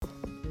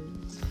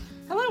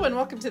Hello and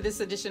welcome to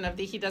this edition of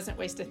the He Doesn't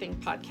Waste a Thing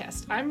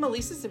podcast. I'm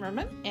Melissa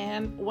Zimmerman,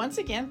 and once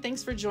again,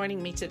 thanks for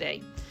joining me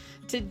today.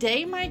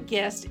 Today, my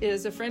guest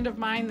is a friend of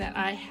mine that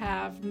I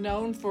have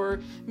known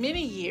for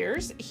many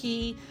years.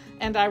 He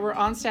and I were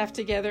on staff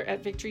together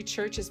at Victory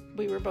Church as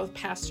we were both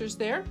pastors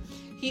there.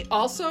 He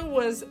also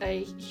was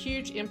a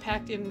huge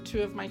impact in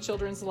two of my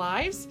children's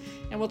lives,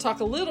 and we'll talk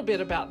a little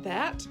bit about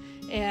that.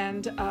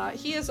 And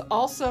he is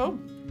also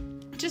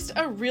just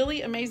a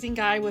really amazing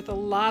guy with a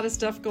lot of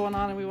stuff going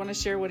on, and we want to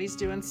share what he's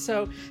doing.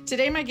 So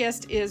today my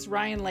guest is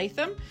Ryan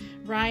Latham.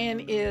 Ryan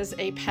is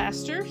a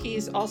pastor.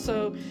 He's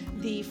also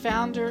the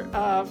founder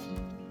of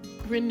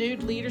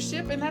Renewed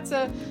Leadership, and that's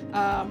a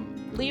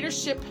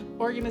leadership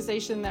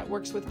organization that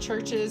works with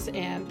churches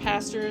and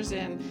pastors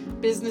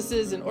and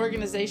businesses and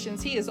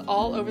organizations. He is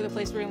all over the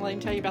place. We're going to let him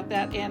tell you about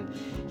that. And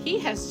he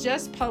has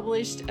just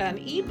published an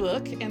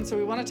ebook, and so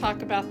we want to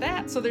talk about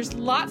that. So there's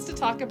lots to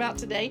talk about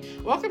today.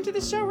 Welcome to the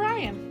show,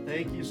 Ryan.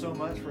 Thank you so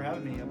much for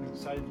having me. I'm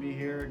excited to be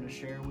here and to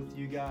share with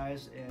you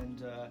guys.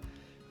 And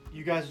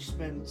you guys have just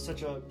been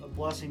such a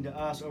blessing to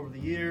us over the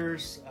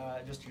years,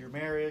 just your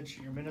marriage,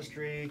 your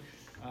ministry,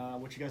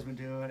 what you guys have been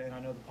doing, and I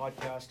know the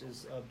podcast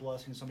is a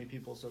blessing to so many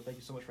people, so thank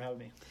you so much for having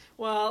me.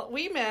 Well,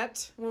 we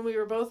met when we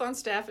were both on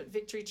staff at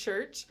Victory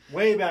Church.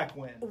 Way back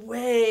when.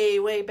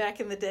 Way back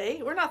in the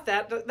day. We're not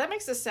that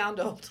makes us sound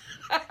old.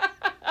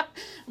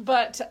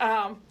 But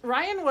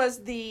Ryan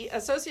was the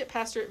associate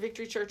pastor at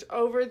Victory Church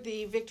over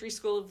the Victory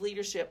School of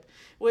Leadership,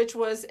 which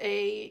was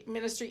a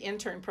ministry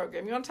intern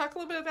program. You want to talk a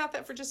little bit about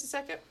that for just a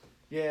second?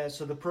 Yeah,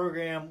 so the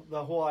program,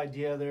 the whole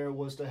idea there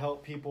was to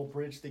help people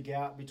bridge the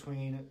gap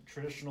between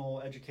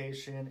traditional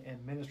education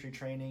and ministry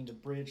training, to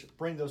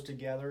bring those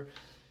together.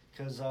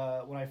 Because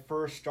when I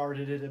first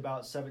started it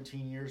about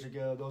 17 years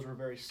ago, those were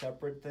very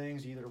separate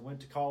things. You either went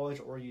to college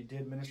or you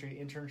did ministry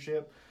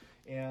internship.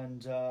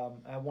 And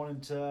I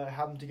wanted to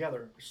have them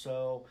together.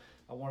 So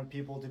I wanted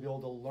people to be able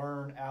to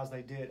learn as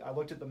they did. I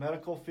looked at the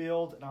medical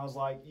field and I was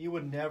like, you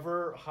would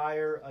never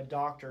hire a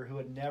doctor who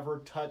had never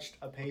touched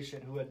a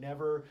patient, who had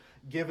never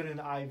given an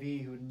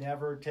IV, who had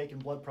never taken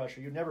blood pressure.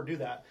 You'd never do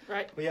that.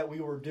 Right. But yet we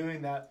were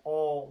doing that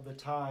all the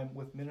time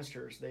with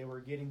ministers. They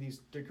were getting these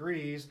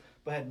degrees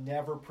but had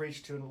never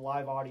preached to a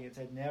live audience,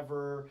 had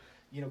never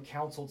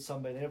counseled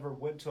somebody, they never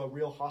went to a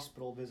real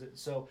hospital visit.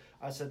 So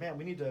I said, man,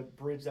 we need to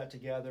bridge that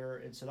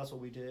together. And so that's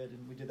what we did.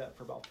 And we did that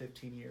for about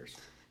 15 years.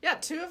 Yeah,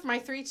 two of my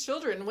three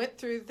children went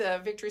through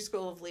the Victory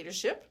School of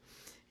Leadership.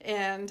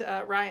 And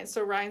Ryan's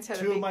had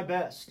two of my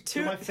best,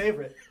 two of my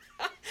favorite.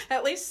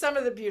 At least some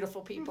of the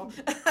beautiful people.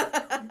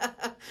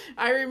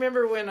 I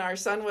remember when our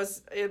son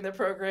was in the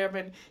program,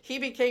 and he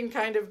became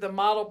kind of the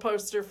model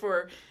poster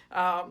for,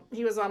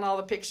 he was on all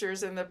the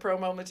pictures and the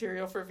promo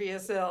material for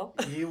VSL.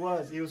 He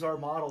was our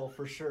model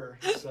for sure.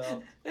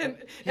 So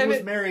he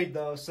was married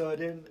though, so it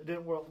didn't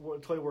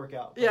totally work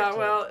out. Yeah,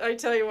 well, I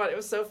tell you what, it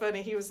was so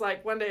funny. He was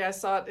like, one day I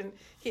saw it, and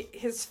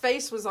his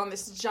face was on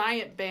this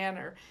giant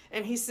banner,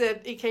 and he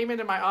came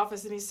into my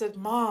office and he said,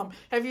 "Mom,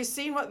 have you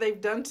seen what they've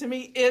done to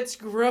me? It's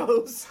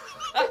gross."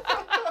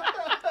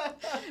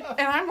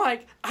 And I'm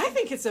like, I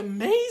think it's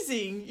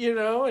amazing,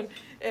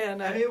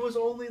 and it was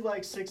only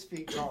like 6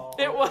 feet tall.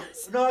 It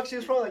was. No, actually, it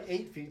was probably like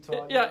 8 feet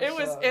tall. Yeah, it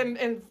was,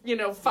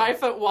 and 5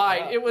 foot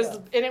wide. It was, yeah.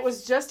 And it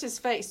was just his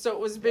face, so it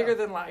was bigger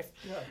than life.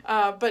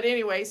 Yeah. But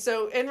anyway,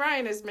 and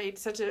Ryan has made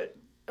such a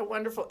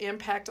wonderful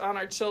impact on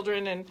our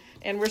children,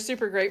 and we're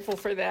super grateful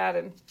for that.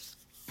 And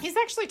he's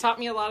actually taught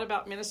me a lot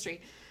about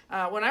ministry.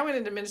 When I went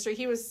into ministry,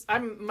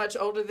 I'm much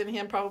older than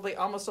him, probably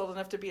almost old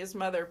enough to be his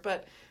mother,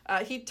 but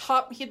he'd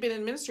been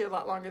in ministry a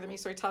lot longer than me,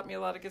 so he taught me a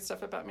lot of good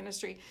stuff about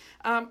ministry.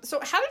 So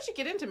how did you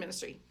get into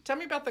ministry? Tell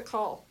me about the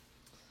call.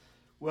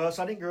 Well,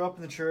 so I didn't grow up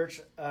in the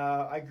church.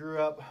 I grew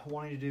up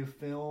wanting to do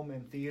film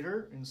and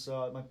theater, and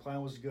so my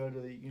plan was to go to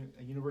the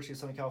University of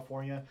Southern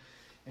California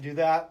and do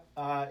that.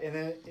 And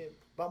then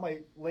about my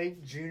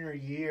late junior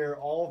year,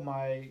 all of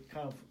my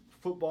kind of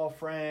football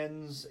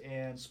friends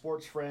and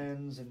sports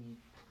friends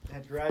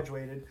had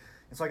graduated,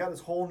 and so I got this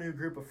whole new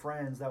group of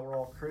friends that were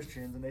all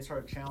Christians, and they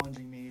started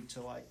challenging me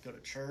to go to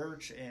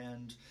church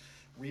and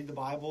read the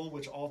Bible,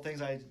 which all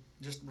things I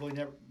just really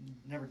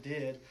never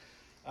did.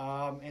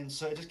 And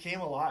so it just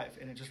came alive,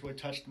 and it just really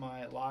touched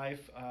my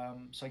life.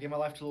 So I gave my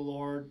life to the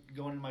Lord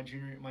going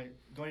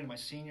into my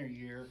senior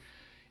year,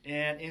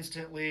 and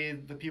instantly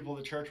the people of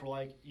the church were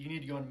like, "You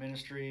need to go into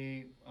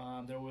ministry."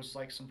 There was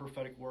some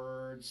prophetic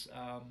words.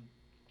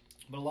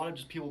 But a lot of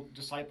just people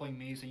discipling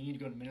me saying, you need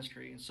to go to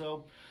ministry. And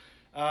so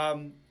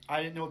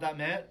I didn't know what that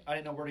meant. I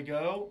didn't know where to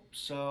go.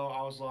 So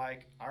I was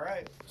like, all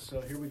right,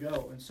 so here we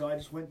go. And so I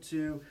just went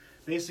to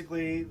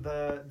basically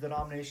the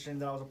denomination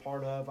that I was a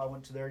part of. I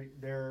went to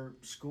their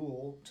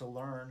school to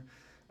learn.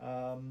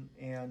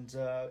 And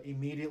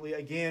immediately,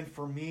 again,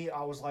 for me,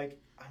 I was like,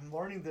 I'm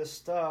learning this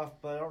stuff,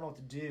 but I don't know what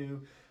to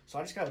do. So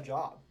I just got a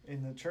job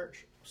in the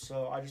church.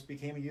 So I just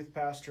became a youth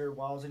pastor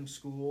while I was in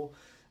school.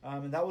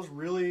 And that was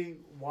really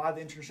why the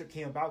internship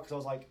came about, because I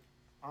was like,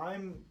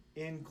 I'm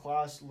in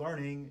class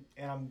learning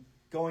and I'm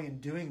going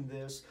and doing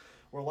this,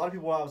 where a lot of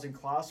people I was in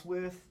class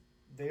with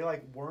they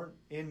like weren't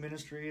in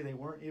ministry. They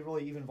weren't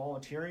really even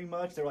volunteering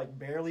much. They're like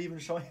barely even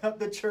showing up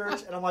to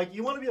church. And I'm like,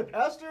 you want to be a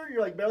pastor?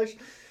 You're like barely.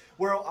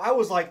 Where I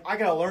was like, I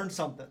gotta learn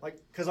something, like,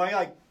 because I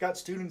like got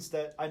students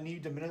that I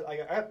need to minister.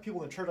 I have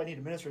people in the church I need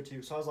to minister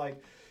to. So I was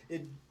like,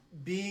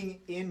 being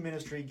in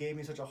ministry gave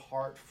me such a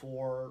heart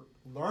for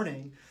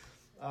learning.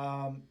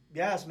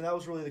 Yes, I mean, that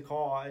was really the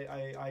call.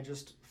 I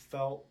just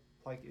felt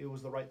like it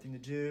was the right thing to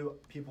do.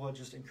 People had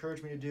just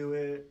encouraged me to do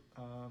it.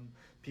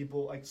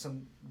 People like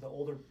the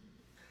older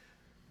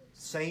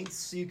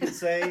saints, you could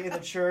say, in the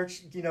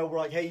church, were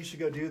like, hey, you should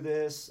go do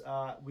this.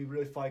 We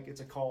really feel like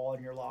it's a call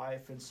in your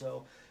life. And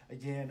so,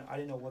 again, I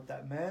didn't know what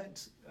that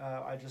meant.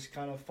 I just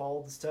kind of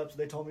followed the steps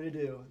they told me to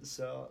do.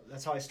 So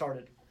that's how I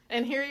started.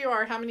 And here you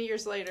are, how many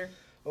years later?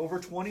 Over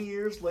 20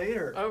 years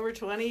later. Over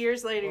 20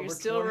 years later, you're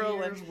still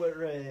rolling.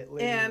 Later,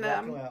 and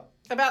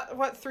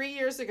about, 4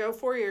 years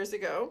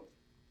ago,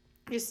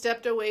 you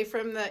stepped away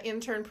from the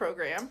intern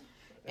program.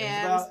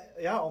 And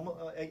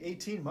almost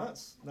 18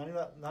 months. Not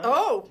even.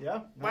 Wow,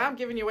 I'm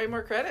giving you way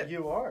more credit.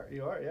 You are,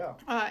 yeah.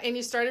 And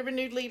you started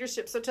Renewed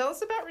Leadership. So tell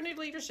us about Renewed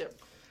Leadership.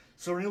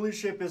 So Renewed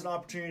Leadership is an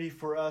opportunity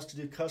for us to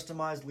do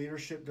customized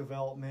leadership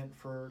development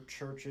for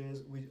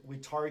churches. We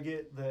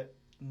target the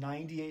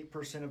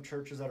 98% of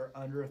churches that are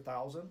under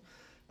 1,000.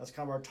 That's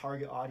kind of our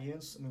target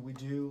audience. I mean, we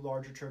do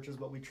larger churches,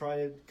 but we try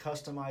to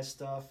customize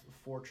stuff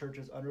for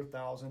churches under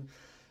 1,000.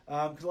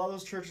 Because a lot of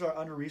those churches are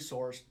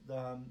under-resourced.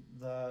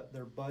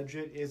 Their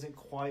budget isn't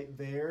quite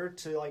there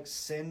to like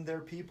send their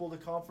people to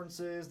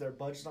conferences. Their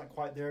budget's not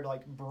quite there to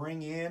like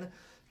bring in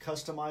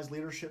customized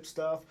leadership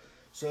stuff.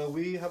 So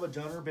we have a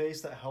donor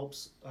base that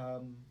helps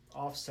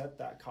offset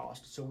that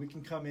cost. So we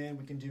can come in,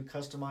 we can do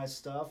customized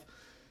stuff.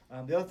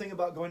 The other thing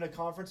about going to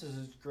conferences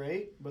is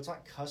great, but it's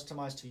not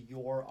customized to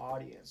your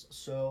audience.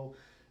 So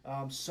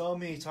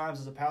many times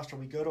as a pastor,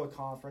 we go to a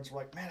conference,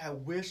 we're like, man, I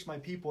wish my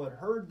people had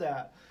heard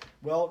that.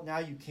 Well, now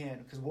you can,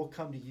 because we'll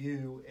come to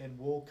you and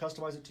we'll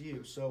customize it to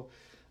you. So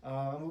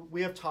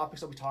we have topics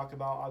that we talk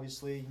about.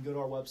 Obviously, you can go to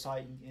our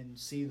website and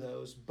see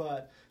those,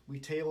 but we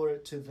tailor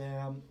it to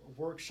them,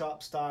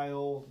 workshop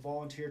style,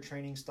 volunteer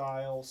training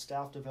style,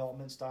 staff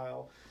development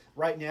style.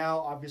 Right now,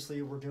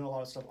 obviously, we're doing a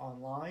lot of stuff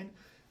online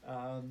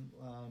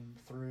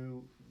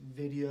through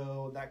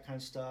video, that kind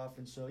of stuff.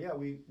 And so, yeah,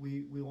 we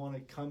want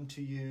to come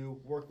to you,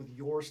 work with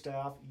your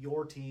staff,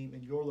 your team,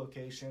 in your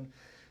location,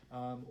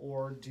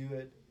 or do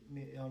it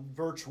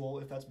virtual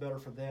if that's better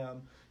for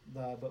them.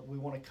 But we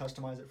want to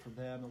customize it for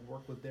them and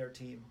work with their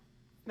team.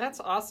 That's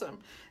awesome.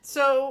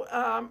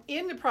 So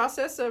in the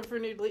process of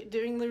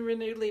doing the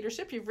Renewed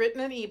Leadership, you've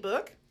written an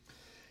ebook.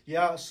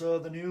 Yeah, so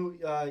the new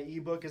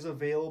ebook is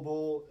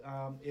available.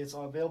 It's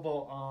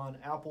available on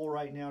Apple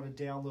right now to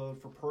download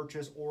for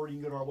purchase, or you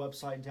can go to our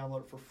website and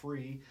download it for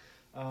free.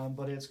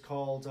 But it's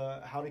called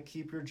How to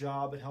Keep Your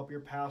Job and Help Your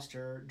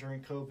Pastor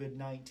During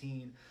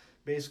COVID-19.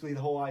 Basically,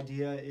 the whole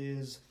idea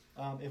is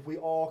if we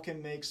all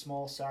can make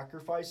small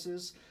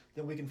sacrifices,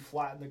 then we can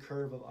flatten the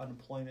curve of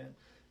unemployment.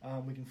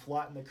 We can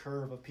flatten the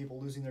curve of people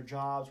losing their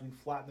jobs. We can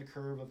flatten the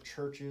curve of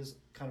churches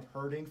kind of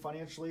hurting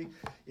financially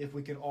if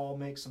we can all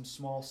make some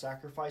small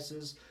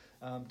sacrifices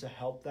to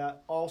help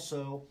that.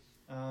 Also,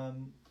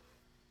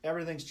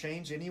 everything's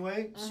changed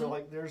anyway. Mm-hmm. So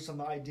like there's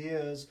some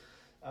ideas,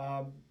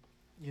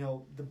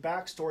 the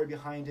backstory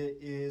behind it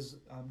is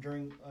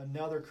during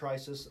another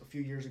crisis a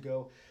few years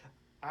ago,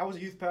 I was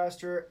a youth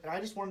pastor and I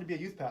just wanted to be a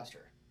youth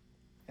pastor.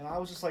 And I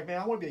was just like,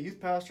 man, I want to be a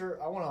youth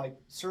pastor. I want to like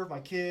serve my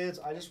kids.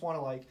 I just want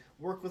to like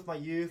work with my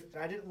youth.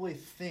 And I didn't really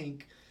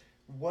think,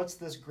 what's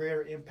this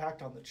greater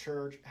impact on the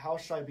church? How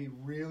should I be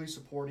really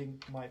supporting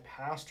my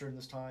pastor in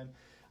this time?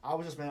 I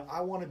was just, man,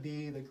 I want to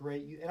be the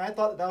great youth. And I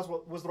thought that was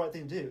what was the right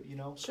thing to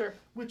do, Sure.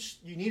 Which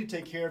you need to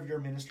take care of your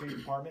ministry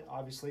department,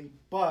 obviously.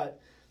 But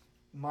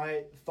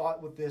my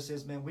thought with this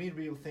is, man, we need to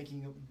be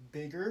thinking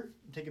bigger,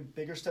 take a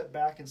bigger step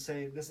back and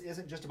say, this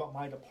isn't just about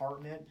my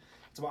department.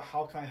 It's about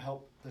how can I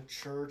help the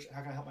church,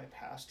 how can I help my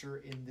pastor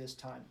in this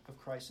time of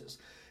crisis.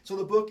 So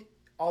the book,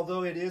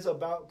 although it is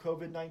about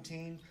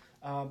COVID-19,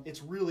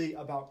 it's really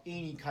about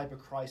any type of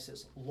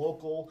crisis,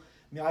 local.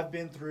 I mean, I've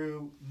been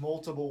through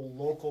multiple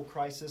local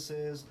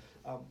crises,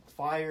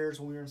 fires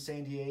when we were in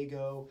San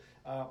Diego.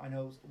 I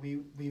know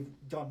we've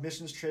done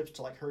missions trips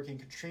to like Hurricane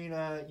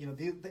Katrina.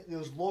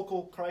 Those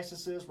local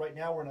crises. Right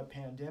now we're in a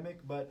pandemic,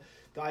 but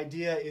the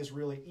idea is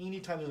really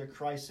anytime there's a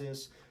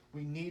crisis,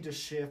 we need to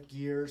shift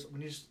gears. We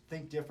need to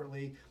think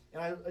differently.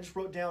 And I just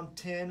wrote down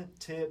 10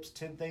 tips,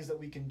 10 things that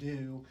we can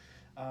do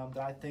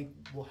that I think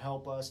will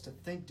help us to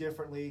think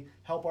differently,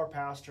 help our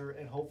pastor,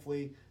 and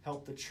hopefully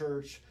help the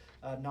church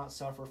not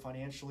suffer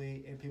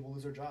financially and people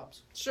lose their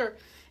jobs. Sure.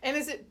 And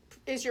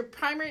is your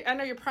primary, I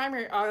know your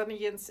primary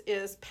audience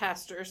is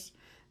pastors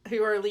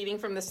who are leading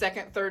from the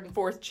second, third, and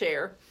fourth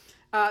chair.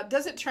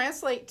 Does it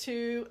translate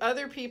to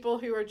other people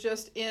who are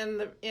just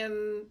in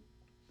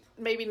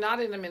maybe not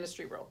in a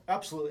ministry role?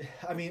 Absolutely.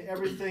 I mean,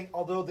 everything,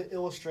 although the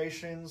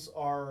illustrations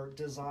are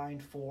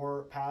designed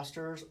for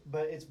pastors,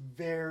 but it's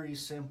very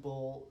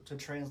simple to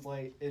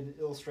translate an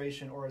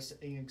illustration or an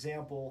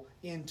example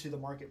into the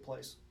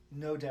marketplace,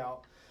 no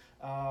doubt.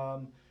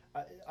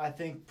 I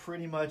think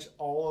pretty much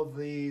all of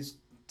these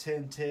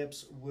 10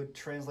 tips would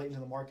translate into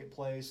the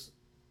marketplace,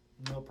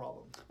 no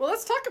problem. Well,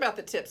 let's talk about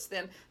the tips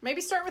then. Maybe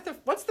start with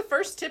what's the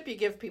first tip you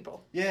give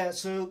people? Yeah,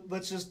 so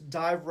let's just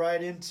dive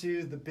right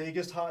into the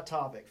biggest hot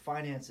topic,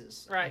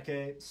 finances. Right.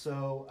 Okay,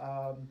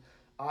 so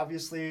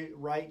obviously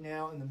right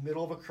now in the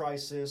middle of a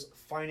crisis,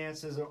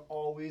 finances are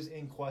always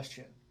in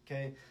question.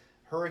 Okay,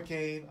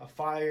 hurricane, a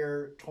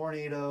fire,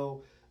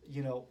 tornado,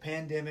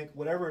 pandemic,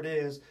 whatever it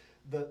is,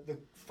 the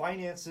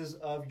finances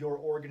of your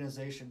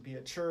organization, be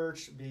it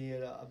church, be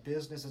it a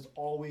business, is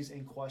always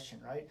in question,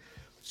 right?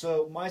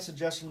 So my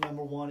suggestion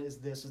number one is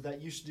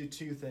that you should do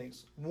two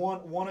things.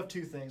 One of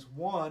two things.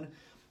 One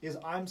is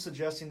I'm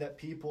suggesting that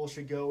people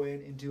should go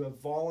in and do a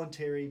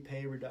voluntary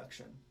pay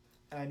reduction.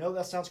 And I know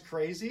that sounds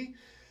crazy,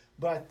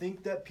 but I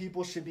think that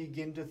people should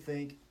begin to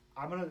think,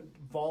 I'm going to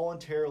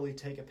voluntarily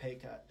take a pay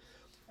cut.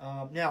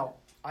 Now,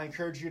 I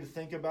encourage you to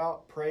think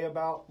about, pray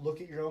about,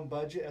 look at your own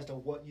budget as to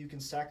what you can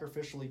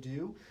sacrificially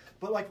do.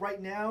 But like right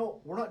now,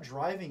 we're not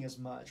driving as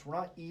much. We're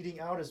not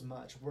eating out as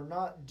much. We're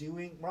not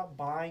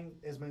buying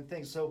as many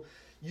things. So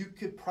you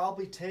could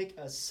probably take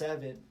a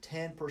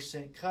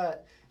 7-10%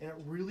 cut and it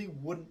really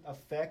wouldn't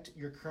affect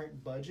your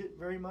current budget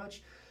very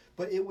much.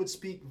 But it would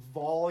speak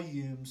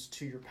volumes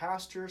to your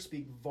pastor,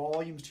 speak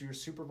volumes to your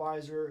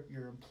supervisor,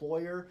 your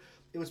employer.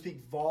 It would speak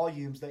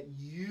volumes that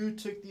you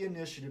took the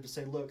initiative to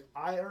say, look,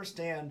 I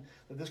understand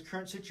that this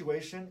current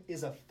situation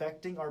is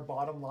affecting our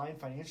bottom line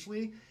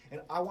financially,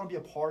 and I want to be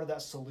a part of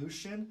that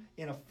solution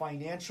in a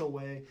financial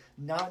way,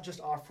 not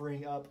just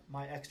offering up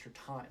my extra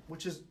time,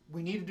 which is,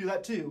 we need to do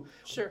that too.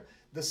 Sure.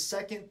 The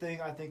second thing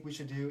I think we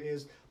should do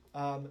is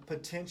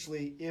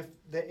potentially,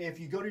 if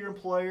you go to your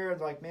employer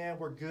and like, man,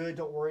 we're good,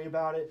 don't worry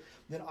about it,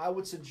 then I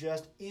would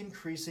suggest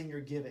increasing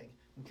your giving.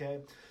 Okay,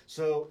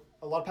 so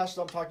a lot of pastors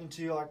I'm talking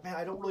to are like, man,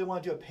 I don't really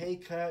want to do a pay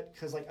cut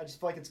because like I just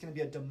feel like it's going to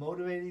be a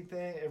demotivating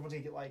thing. Everyone's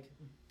going to get like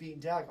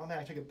beaten down. Like, oh man,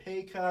 I took a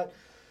pay cut.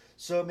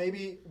 So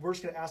maybe we're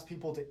just going to ask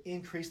people to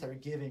increase their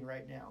giving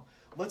right now.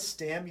 Let's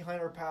stand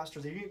behind our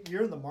pastors. If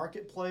you're in the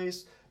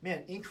marketplace,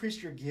 man,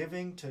 increase your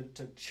giving to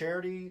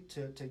charity,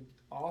 to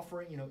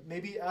offering.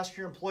 Maybe ask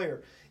your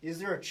employer, is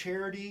there a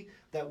charity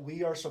that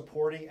we are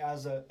supporting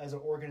as an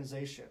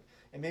organization?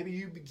 And maybe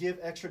you give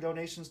extra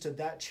donations to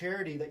that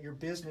charity that your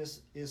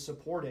business is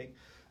supporting.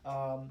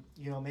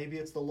 Maybe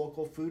it's the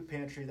local food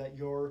pantry that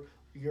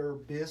your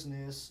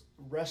business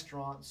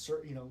restaurant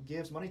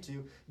gives money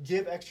to.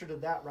 Give extra to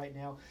that right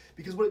now,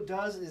 because what it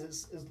does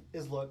is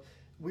look,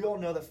 we all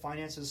know that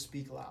finances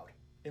speak loud,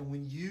 and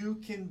when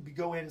you can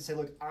go in and say,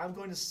 look, I'm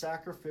going to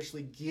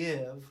sacrificially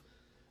give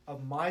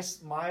of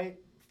my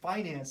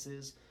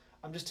finances,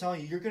 I'm just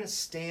telling you, you're going to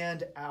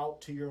stand out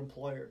to your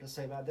employer to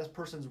say, man, this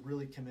person's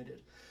really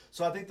committed.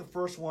 So I think the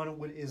first one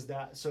is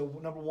that. So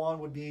number one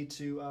would be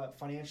to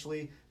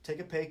financially take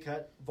a pay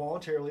cut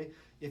voluntarily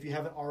if you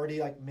haven't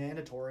already, like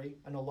mandatory.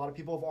 I know a lot of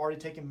people have already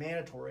taken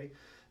mandatory.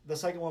 The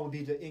second one would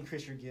be to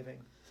increase your giving.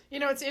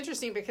 It's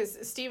interesting because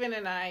Stephen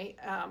and I,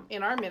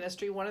 in our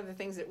ministry, one of the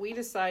things that we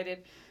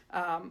decided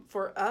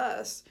for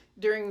us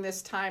during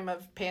this time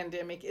of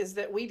pandemic is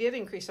that we did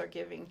increase our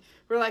giving.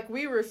 We're like,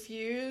 we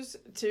refuse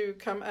to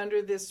come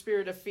under this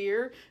spirit of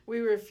fear. We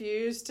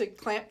refuse to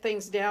clamp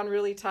things down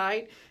really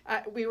tight.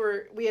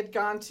 We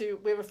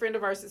have a friend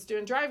of ours that's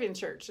doing drive-in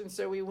church. And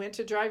so we went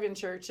to drive-in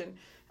church and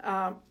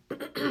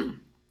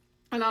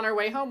and on our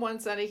way home one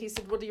Sunday, he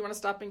said, well, do you want to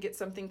stop and get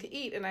something to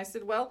eat? And I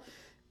said, well,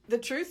 the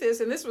truth is,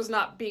 and this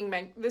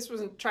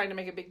wasn't trying to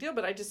make a big deal,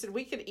 but I just said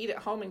we could eat at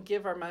home and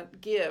give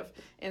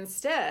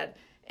instead.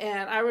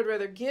 And I would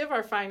rather give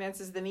our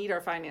finances than eat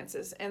our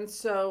finances. And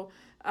so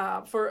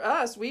for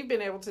us, we've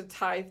been able to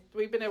tithe.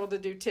 We've been able to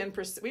do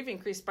 10%. We've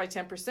increased by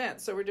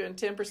 10%. So we're doing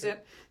 10%,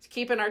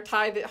 keeping our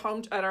tithe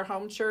at our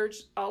home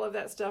church, all of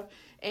that stuff.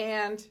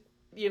 And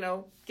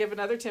give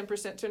another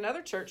 10% to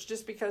another church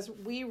just because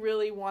we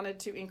really wanted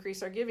to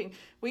increase our giving.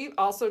 We've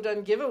also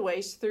done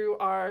giveaways through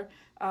our,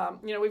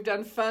 we've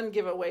done fun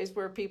giveaways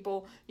where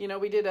people,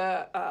 we did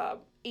a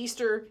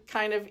Easter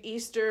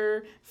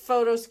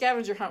photo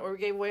scavenger hunt where we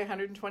gave away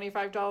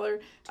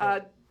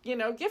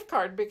 $125, gift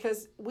card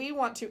because we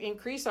want to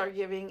increase our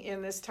giving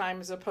in this time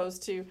as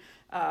opposed to,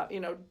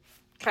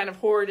 kind of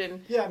hoard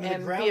and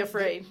be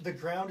afraid. The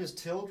ground is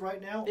tilled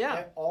right now.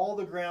 Yeah. All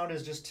the ground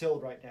is just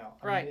tilled right now.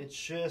 I mean, it's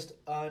just,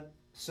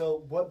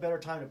 so what better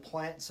time to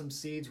plant some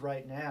seeds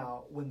right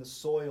now when the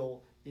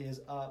soil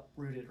is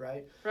uprooted,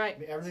 right? Right. I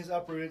mean, everything's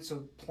uprooted,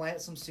 so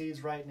plant some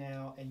seeds right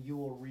now and you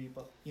will reap,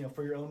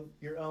 for your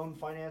own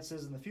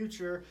finances in the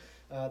future,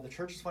 the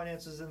church's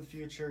finances in the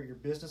future, your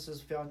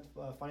business's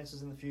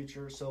finances in the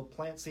future. So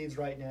plant seeds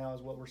right now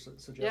is what we're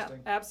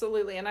suggesting. Yeah,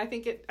 absolutely. And I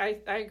think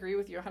I agree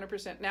with you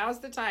 100%. Now is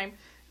the time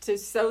to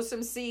sow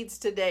some seeds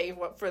today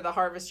for the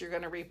harvest you're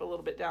going to reap a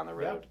little bit down the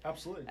road. Yeah,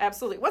 absolutely.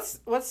 Absolutely.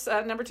 What's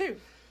number 2?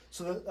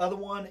 So the other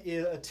one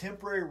is a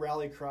temporary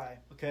rally cry.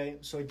 Okay.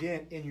 So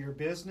again, in your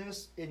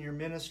business, in your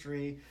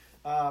ministry,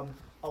 a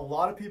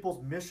lot of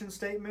people's mission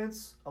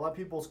statements, a lot of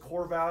people's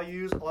core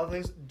values, a lot of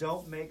things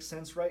don't make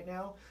sense right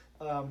now.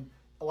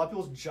 a lot of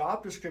people's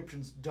job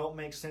descriptions don't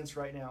make sense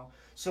right now.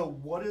 So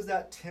what is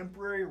that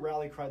temporary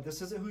rally cry?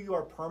 This isn't who you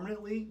are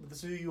permanently, but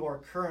this is who you are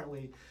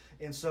currently.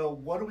 And so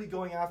what are we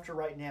going after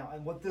right now?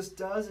 And what this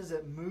does is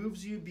it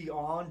moves you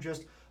beyond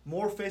just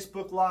more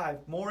Facebook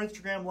Live, more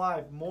Instagram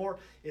Live, more.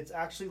 It's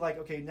actually like,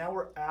 okay, now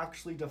we're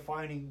actually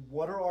defining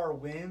what are our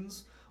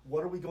wins,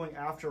 what are we going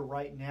after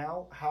right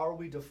now, how are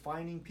we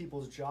defining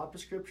people's job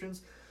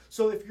descriptions.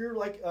 So if you're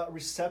like a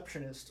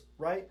receptionist,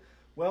 right,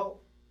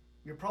 well,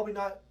 you're probably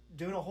not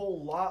doing a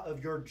whole lot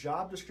of your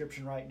job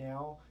description right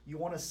now. You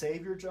want to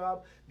save your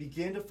job,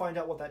 begin to find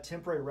out what that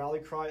temporary rally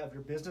cry of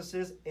your business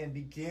is, and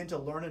begin to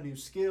learn a new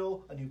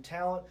skill, a new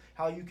talent,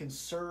 how you can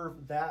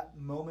serve that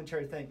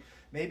momentary thing.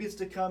 Maybe it's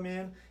to come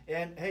in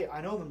and, hey,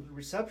 I know I'm the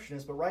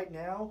receptionist, but right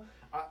now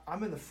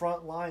I'm in the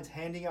front lines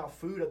handing out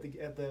food at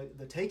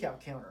the takeout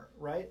counter,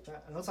 right?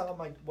 And that's not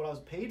like what I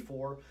was paid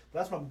for, but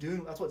that's what I'm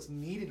doing. That's what's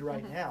needed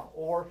right now.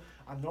 Or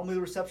I'm normally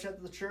the receptionist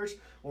at the church.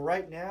 Well,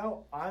 right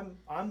now I'm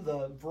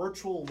the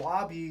virtual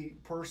lobby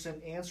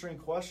person answering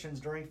questions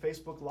during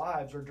Facebook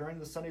Lives or during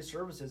the Sunday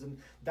services, and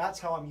that's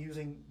how I'm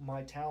using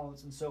my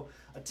talents. And so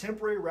a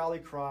temporary rally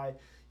cry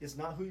is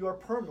not who you are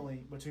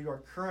permanently, but who you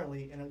are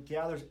currently, and it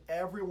gathers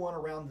everyone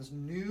around this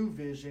new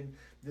vision,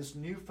 this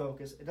new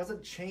focus. It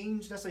doesn't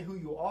change necessarily who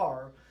you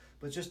are,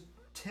 but just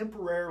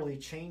temporarily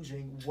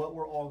changing what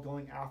we're all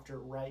going after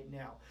right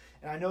now.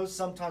 And I know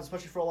sometimes,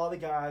 especially for a lot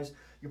of the guys,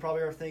 you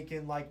probably are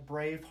thinking like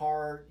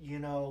Braveheart,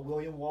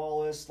 William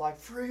Wallace, like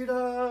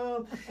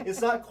freedom.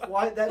 It's not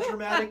quite that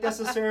dramatic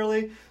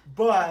necessarily,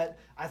 but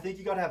I think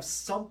you got to have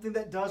something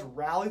that does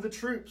rally the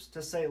troops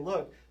to say,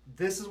 look,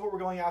 this is what we're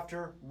going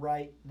after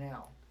right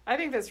now. I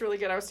think that's really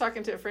good. I was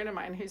talking to a friend of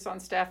mine who's on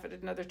staff at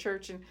another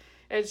church, and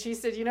she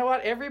said, you know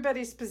what,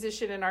 everybody's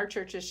position in our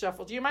church is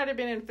shuffled. You might have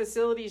been in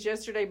facilities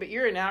yesterday, but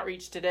you're in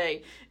outreach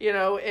today,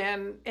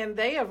 and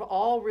they have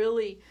all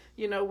really,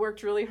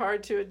 worked really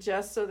hard to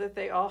adjust so that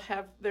they all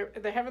have, they're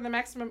having the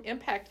maximum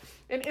impact.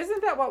 And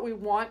isn't that what we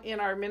want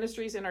in our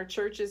ministries, in our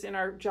churches, in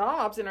our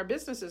jobs, in our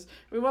businesses?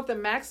 We want the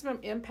maximum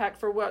impact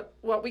for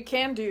what we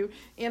can do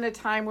in a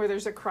time where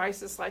there's a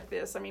crisis like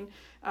this. I mean,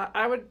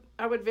 I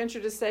would venture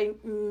to say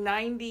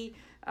 98%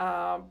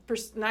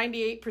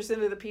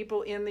 of the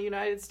people in the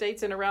United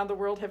States and around the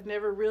world have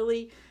never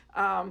really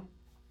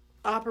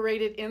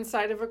operated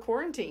inside of a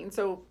quarantine.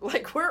 So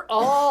like we're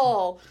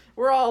all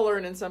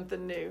learning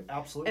something new.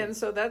 Absolutely. And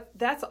so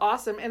that's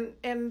awesome.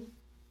 And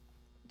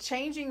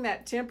changing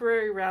that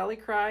temporary rally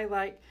cry,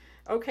 like,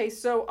 okay,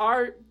 so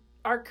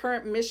our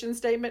current mission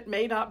statement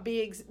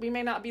we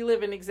may not be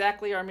living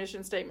exactly our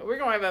mission statement. We're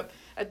going to have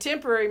a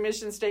temporary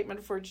mission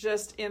statement for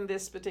just in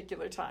this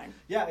particular time.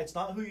 Yeah, it's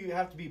not who you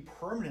have to be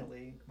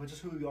permanently, but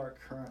just who you are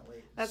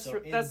currently. That's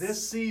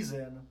this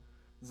season,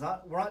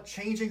 we're not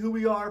changing who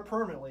we are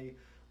permanently.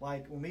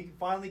 Like when we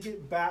finally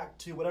get back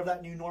to whatever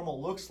that new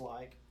normal looks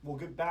like, we'll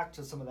get back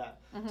to some of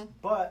that. Mm-hmm.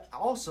 But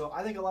also,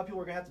 I think a lot of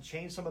people are going to have to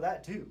change some of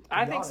that too.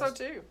 I think so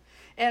too.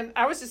 And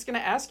I was just going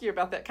to ask you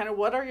about that. Kind of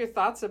what are your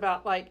thoughts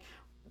about like,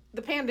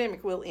 the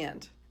pandemic will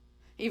end.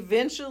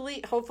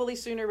 Eventually, hopefully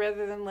sooner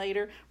rather than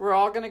later, we're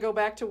all going to go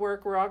back to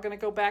work. We're all going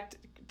to go back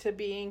to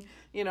being,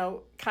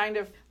 kind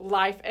of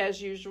life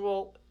as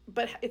usual.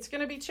 But it's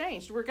going to be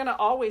changed. We're going to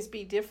always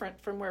be different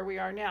from where we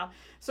are now.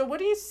 So what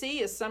do you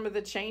see as some of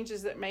the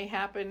changes that may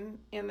happen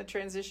in the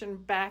transition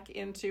back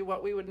into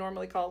what we would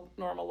normally call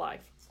normal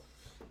life?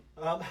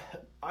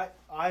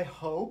 I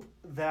hope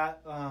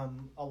that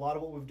a lot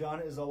of what we've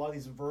done is a lot of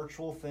these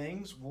virtual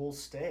things will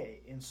stay.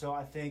 And so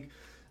I think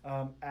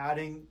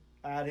adding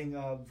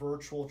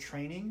virtual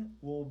training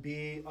will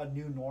be a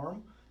new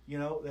norm,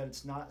 that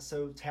it's not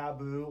so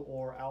taboo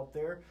or out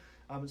there.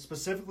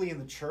 Specifically in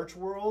the church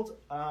world,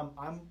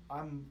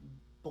 I'm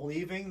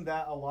believing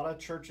that a lot of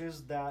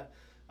churches that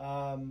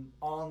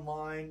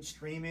online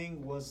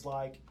streaming was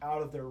like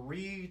out of their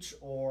reach,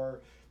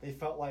 or they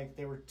felt like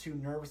they were too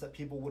nervous that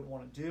people wouldn't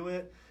want to do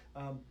it.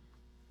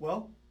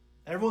 Well,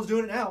 everyone's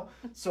doing it now.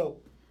 So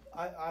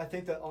I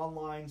think that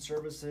online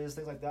services,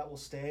 things like that will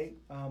stay.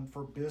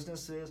 For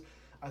businesses,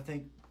 I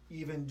think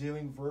even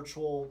doing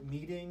virtual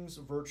meetings,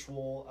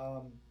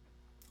 virtual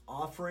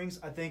offerings,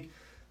 I think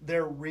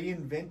they're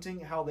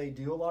reinventing how they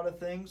do a lot of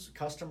things.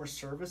 Customer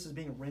service is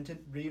being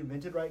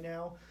reinvented right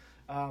now.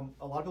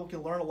 A lot of people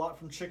can learn a lot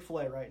from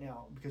Chick-fil-A right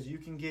now because you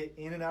can get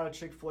in and out of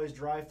Chick-fil-A's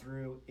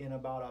drive-thru in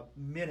about a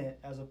minute,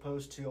 as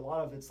opposed to a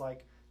lot of it's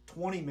like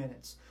 20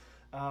 minutes.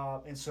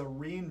 And so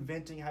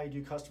reinventing how you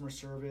do customer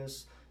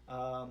service,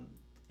 and,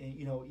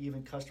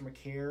 even customer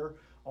care,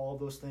 all of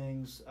those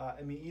things.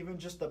 Even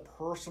just the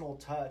personal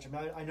touch.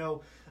 I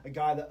know a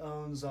guy that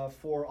owns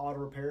 4 auto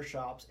repair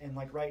shops, and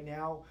like right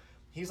now,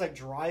 he's like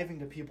driving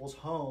to people's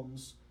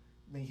homes.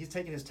 He's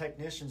taking his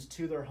technicians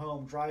to their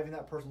home, driving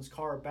that person's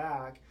car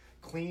back,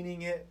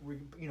 cleaning it,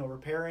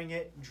 repairing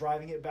it,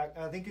 driving it back.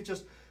 And I think it's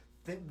just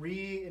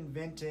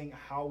reinventing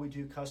how we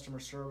do customer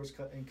service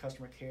and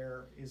customer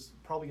care is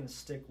probably going to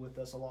stick with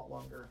us a lot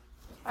longer.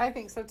 I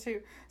think so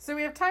too. So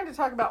we have time to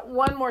talk about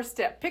one more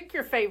step. Pick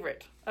your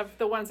favorite of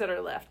the ones that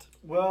are left.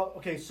 Well,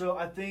 okay, so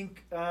I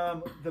think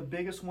the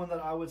biggest one that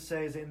I would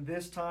say is in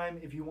this time,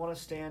 if you want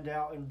to stand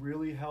out and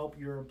really help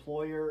your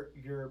employer,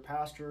 your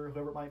pastor,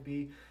 whoever it might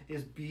be,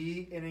 is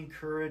be an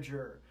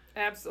encourager.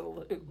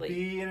 Absolutely.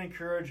 Be an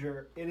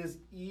encourager. It is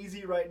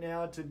easy right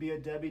now to be a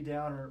Debbie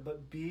Downer,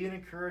 but be an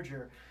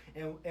encourager.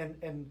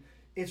 And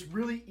it's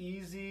really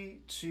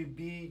easy to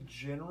be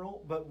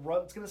general, but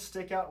what's going to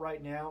stick out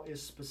right now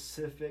is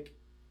specific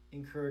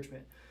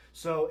encouragement.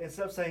 So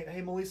instead of saying,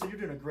 hey, Melissa, you're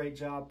doing a great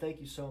job,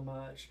 thank you so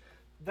much,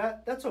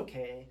 that's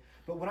okay.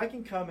 But when I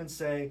can come and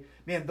say,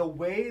 man, the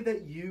way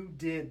that you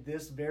did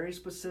this very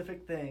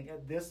specific thing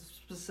at this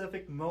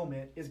specific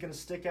moment is going to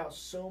stick out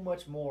so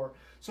much more.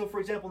 So, for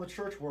example, in the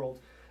church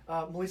world,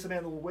 Melissa,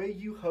 man, the way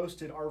you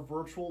hosted our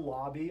virtual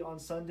lobby on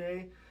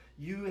Sunday,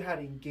 you had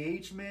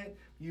engagement,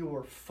 you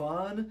were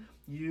fun,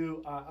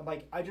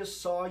 I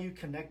just saw you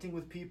connecting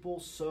with people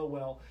so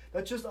well.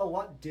 That's just a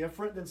lot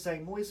different than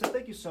saying, Melissa,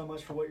 thank you so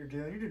much for what you're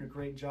doing. You're doing a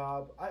great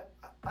job.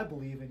 I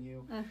believe in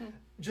you. Mm-hmm.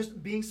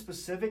 Just being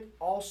specific,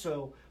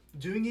 also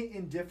doing it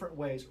in different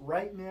ways.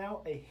 Right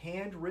now, a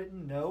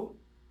handwritten note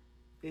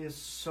is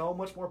so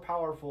much more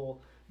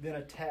powerful than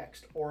a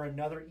text or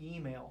another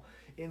email.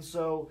 And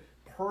so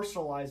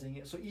personalizing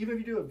it. So even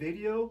if you do a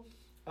video,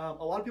 a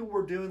lot of people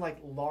were doing like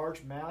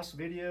large mass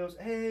videos.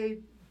 Hey,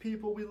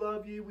 people, we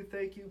love you. We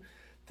thank you.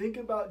 Think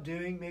about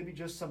doing maybe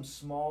just some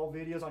small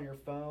videos on your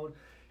phone.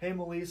 Hey,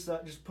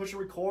 Melissa, just push a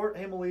record.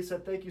 Hey, Melissa,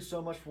 thank you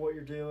so much for what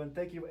you're doing.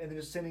 Thank you. And then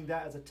just sending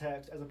that as a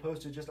text as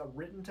opposed to just a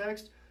written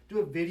text. Do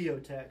a video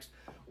text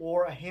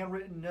or a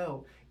handwritten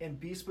note and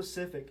be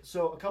specific.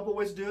 So a couple of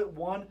ways to do it.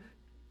 One,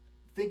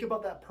 think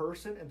about that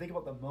person and think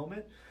about the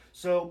moment.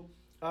 So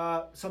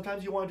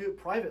sometimes you want to do it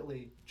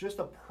privately, just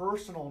a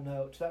personal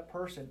note to that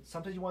person.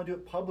 Sometimes you want to do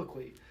it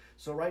publicly.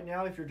 So right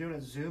now, if you're doing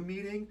a Zoom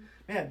meeting,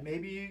 man,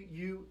 maybe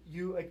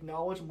you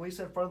acknowledge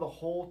Melissa in front of the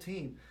whole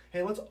team.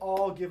 Hey, let's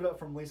all give it up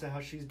for Melissa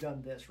how she's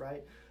done this,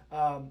 right?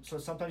 So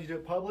sometimes you do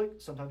it public,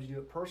 sometimes you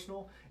do it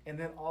personal, and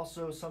then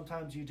also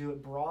sometimes you do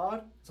it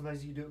broad,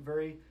 sometimes you do it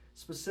very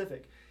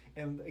specific.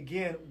 And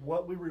again,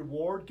 what we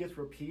reward gets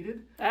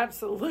repeated.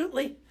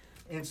 Absolutely.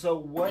 And so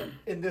what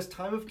in this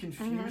time of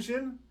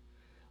confusion,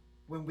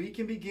 when we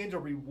can begin to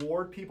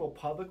reward people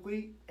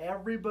publicly,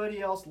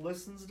 everybody else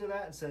listens to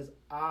that and says,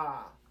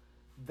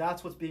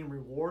 that's what's being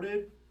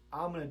rewarded.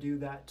 I'm going to do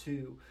that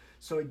too.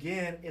 So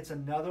again, it's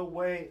another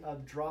way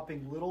of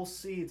dropping little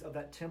seeds of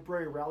that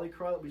temporary rally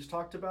cry that we just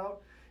talked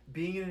about.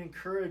 Being an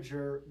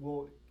encourager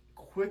will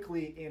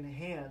quickly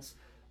enhance,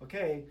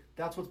 okay,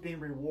 that's what's being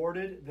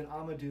rewarded, then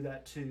I'm going to do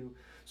that too.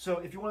 So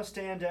if you want to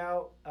stand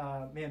out,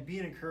 man, be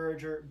an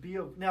encourager. Be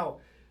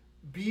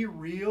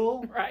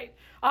real. Right.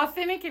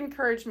 Authentic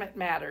encouragement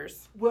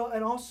matters. Well,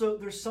 and also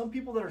there's some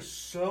people that are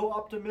so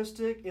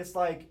optimistic. It's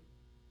like,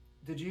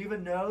 did you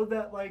even know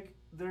that like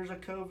there's a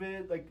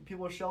COVID, like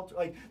people are sheltered?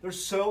 Like they're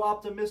so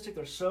optimistic,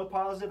 they're so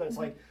positive. It's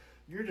like,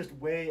 you're just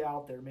way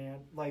out there, man.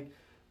 Like,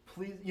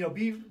 please,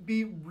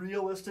 be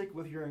realistic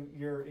with your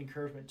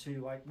encouragement too.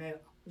 Like, man,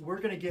 we're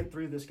going to get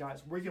through this,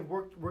 guys. We're going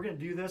to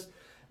do this.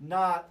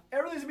 Not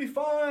everything's going to be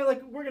fine.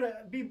 Like we're going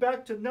to be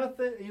back to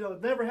nothing.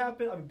 It never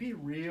happened. I mean, be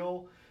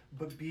real,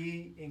 but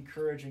be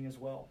encouraging as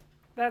well.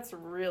 That's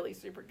really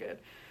super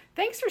good.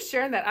 Thanks for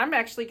sharing that. I'm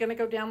actually going to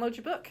go download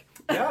your book.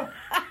 Yeah.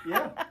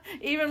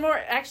 Even more.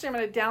 Actually, I'm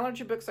going to download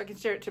your book so I can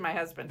share it to my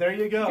husband. There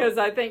you go. Because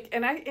I think,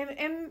 and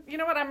you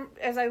know what?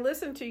 As I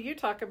listen to you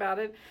talk about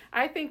it,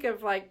 I think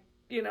of like,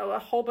 a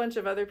whole bunch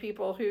of other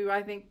people who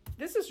I think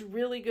this is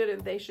really good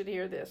and they should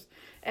hear this.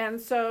 And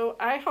so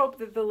I hope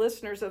that the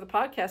listeners of the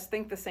podcast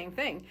think the same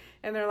thing.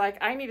 And they're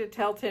like, I need to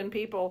tell 10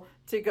 people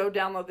to go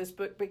download this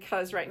book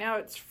because right now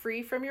it's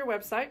free from your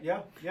website.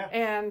 Yeah.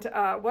 And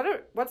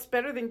what's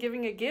better than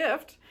giving a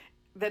gift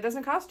that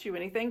doesn't cost you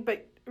anything,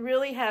 but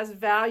really has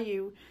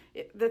value.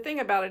 The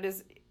thing about it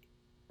is,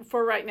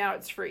 for right now,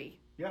 it's free.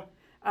 Yeah.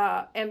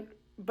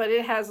 But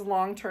it has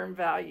long-term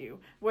value.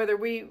 Whether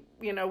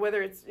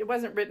it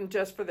wasn't written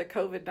just for the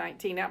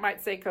COVID-19. That might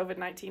say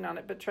COVID-19 on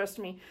it, but trust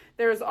me,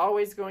 there is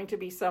always going to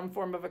be some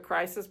form of a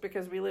crisis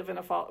because we live in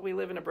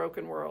a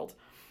broken world.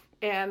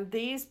 And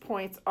these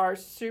points are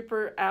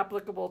super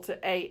applicable to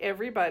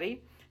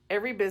everybody,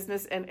 every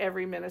business, and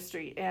every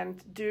ministry.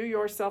 And do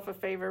yourself a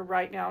favor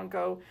right now and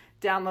go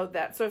download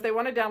that. So if they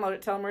want to download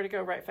it, tell them where to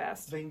go right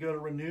fast. They can go to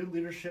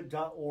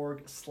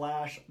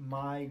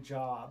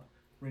renewedleadership.org/myjob.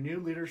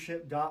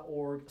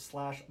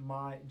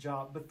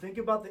 renewedleadership.org/myjob. But think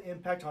about the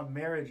impact on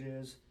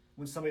marriages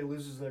when somebody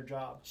loses their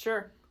job.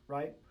 Sure.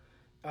 Right?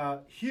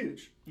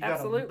 Huge.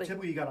 Absolutely.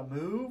 Typically, you got to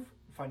move,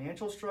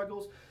 financial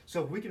struggles.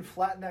 So if we can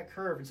flatten that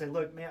curve and say,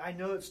 look, man, I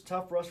know it's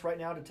tough for us right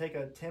now to take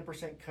a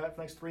 10% cut for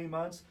the next 3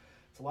 months.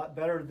 It's a lot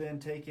better than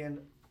taking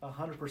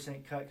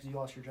 100% cut because you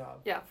lost your job.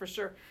 Yeah, for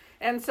sure.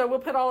 And so we'll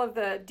put all of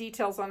the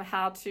details on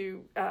how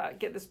to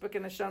get this book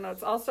in the show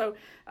notes. Also,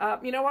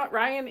 you know what?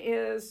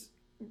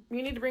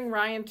 You need to bring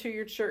Ryan to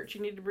your church.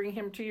 You need to bring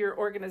him to your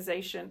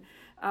organization.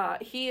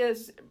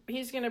 He's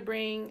going to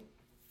bring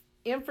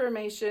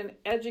information,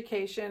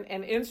 education,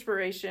 and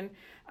inspiration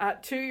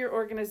to your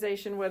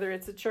organization, whether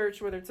it's a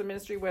church, whether it's a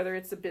ministry, whether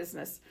it's a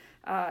business.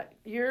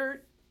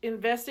 You're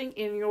investing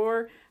in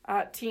your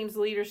team's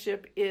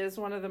leadership is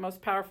one of the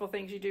most powerful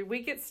things you do.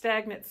 We get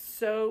stagnant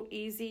so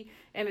easy,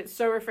 and it's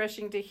so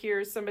refreshing to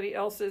hear somebody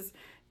else's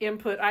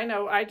input. I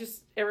know I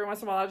just, every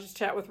once in a while, I'll just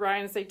chat with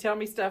Ryan and say, tell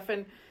me stuff,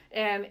 and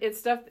it's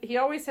stuff, he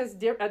always has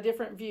a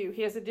different view.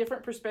 He has a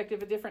different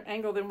perspective, a different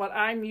angle than what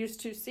I'm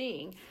used to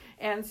seeing.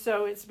 And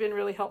so it's been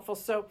really helpful.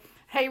 So,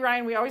 hey,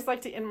 Ryan, we always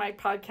like to end my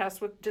podcast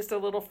with just a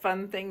little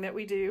fun thing that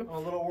we do. I'm a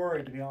little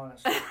worried, to be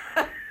honest.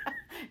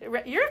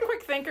 You're a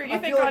quick thinker. I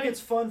feel like it's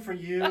fun for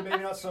you,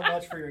 maybe not so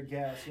much for your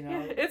guests. You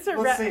know,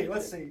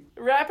 let's see.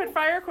 Rapid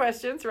fire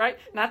questions, right?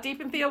 Not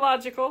deep and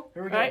theological.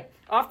 Here we go. Right?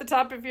 Off the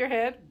top of your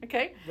head.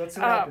 Okay. Let's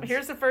see what happens.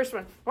 Here's the first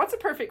one. What's a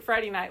perfect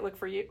Friday night look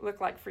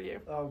like for you?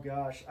 Oh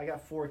gosh, I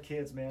got 4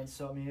 kids, man.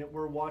 So I mean,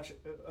 we're watching.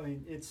 I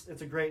mean, it's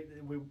a great.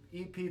 We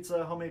eat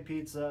pizza, homemade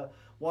pizza,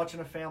 watching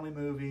a family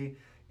movie,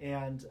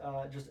 and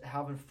just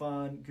having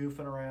fun,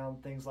 goofing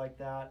around, things like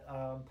that.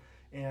 I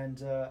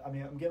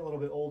mean, I'm getting a little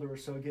bit older,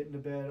 so getting to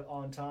bed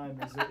on time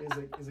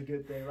is a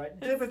good thing, right?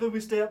 Typically, we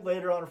stay up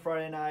later on a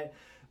Friday night,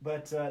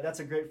 but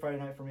that's a great Friday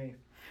night for me.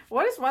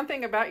 What is one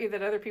thing about you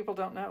that other people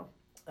don't know?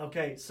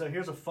 Okay, so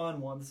here's a fun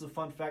one. This is a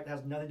fun fact that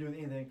has nothing to do with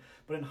anything.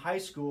 But in high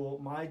school,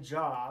 my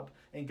job,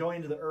 and going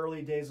into the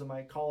early days of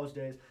my college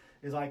days,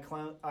 is I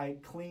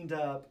cleaned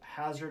up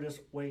hazardous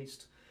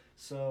waste.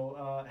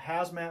 So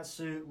hazmat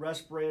suit,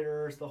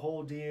 respirators, the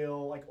whole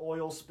deal, like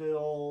oil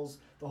spills,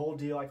 the whole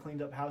deal. I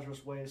cleaned up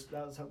hazardous waste.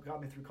 That was what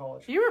got me through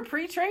college. You were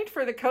pre-trained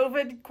for the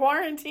COVID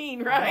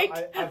quarantine, right?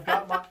 I've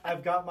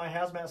got my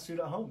hazmat suit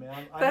at home,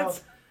 man.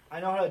 I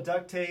know how to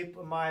duct tape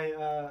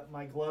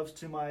my gloves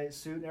to my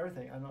suit and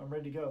everything. I'm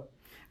ready to go.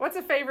 What's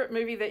a favorite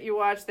movie that you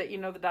watch that you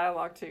know the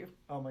dialogue to?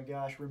 Oh my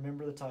gosh,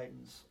 Remember the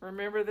Titans.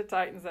 Remember the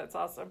Titans. That's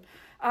awesome.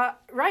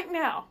 Right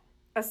now,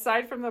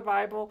 aside from the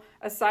Bible,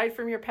 aside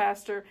from your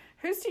pastor,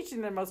 who's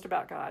teaching the most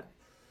about God?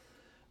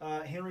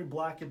 Henry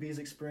Blackaby's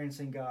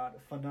Experiencing God.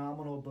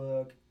 Phenomenal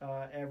book.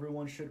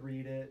 Everyone should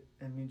read it.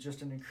 I mean,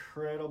 just an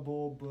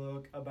incredible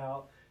book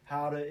about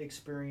how to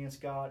experience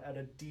God at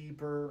a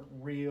deeper,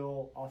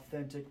 real,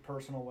 authentic,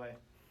 personal way.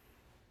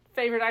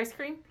 Favorite ice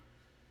cream?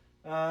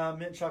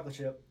 Mint chocolate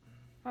chip.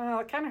 Well,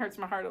 it kind of hurts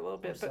my heart a little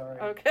bit, but sorry.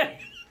 okay.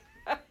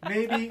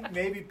 maybe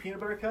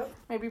peanut butter cup.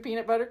 Maybe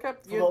peanut butter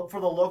cup.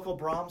 For the local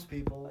Brahms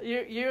people.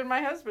 You and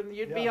my husband,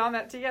 you'd be on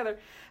that together.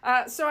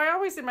 So I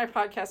always end my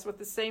podcast with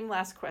the same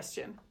last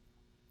question.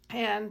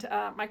 And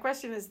my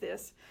question is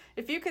this.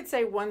 If you could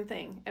say one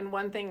thing and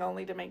one thing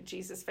only to make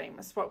Jesus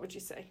famous, what would you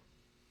say?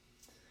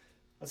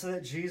 I'd say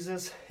that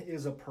Jesus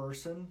is a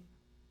person.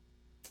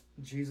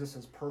 Jesus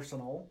is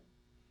personal.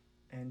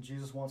 And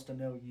Jesus wants to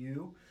know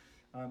you.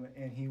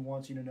 And he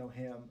wants you to know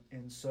him.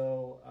 And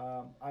so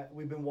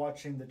we've been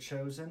watching The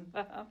Chosen,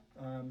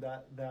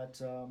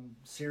 that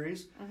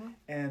series. Mm-hmm.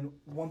 And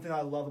one thing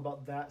I love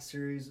about that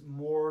series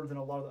more than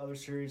a lot of the other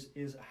series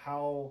is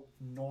how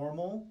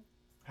normal,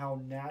 how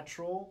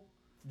natural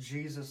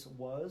Jesus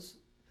was.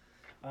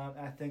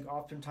 I think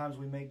oftentimes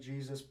we make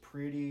Jesus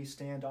pretty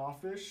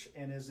standoffish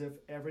and as if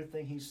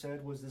everything he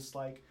said was this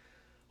like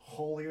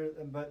holier,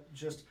 but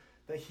just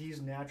that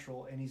he's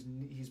natural and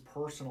he's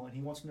personal and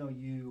he wants to know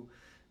you.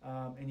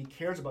 And he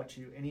cares about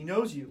you, and he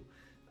knows you.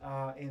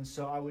 And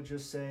so I would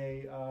just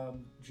say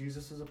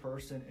Jesus is a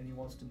person, and he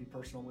wants to be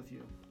personal with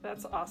you.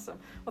 That's awesome.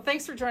 Well,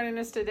 thanks for joining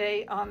us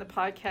today on the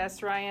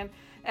podcast, Ryan.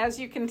 As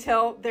you can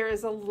tell, there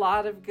is a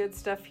lot of good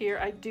stuff here.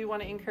 I do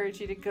want to encourage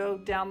you to go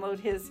download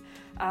his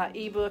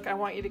ebook. I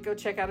want you to go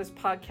check out his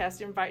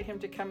podcast, invite him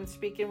to come and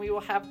speak, and we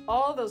will have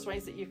all those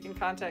ways that you can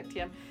contact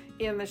him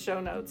in the show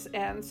notes.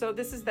 And so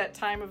this is that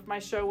time of my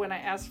show when I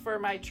ask for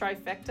my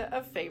trifecta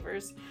of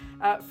favors.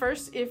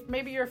 First, if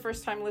maybe you're a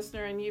first-time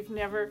listener and you've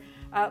never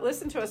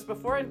listened to us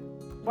before, and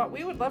what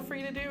we would love for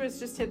you to do is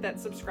just hit that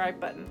subscribe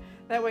button.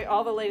 That way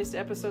all the latest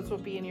episodes will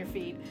be in your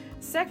feed.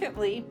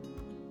 Secondly,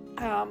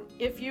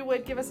 if you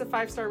would give us a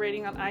 5-star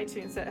rating on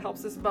iTunes, that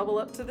helps us bubble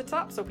up to the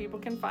top so people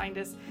can find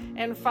us.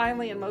 And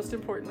finally, and most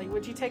importantly,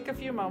 would you take a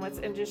few moments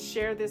and just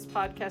share this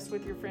podcast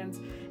with your friends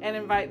and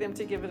invite them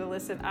to give it a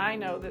listen? I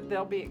know that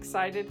they'll be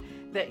excited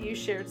that you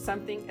shared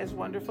something as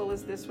wonderful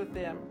as this with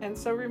them. And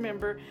so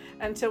remember,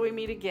 until we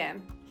meet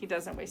again, he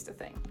doesn't waste a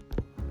thing.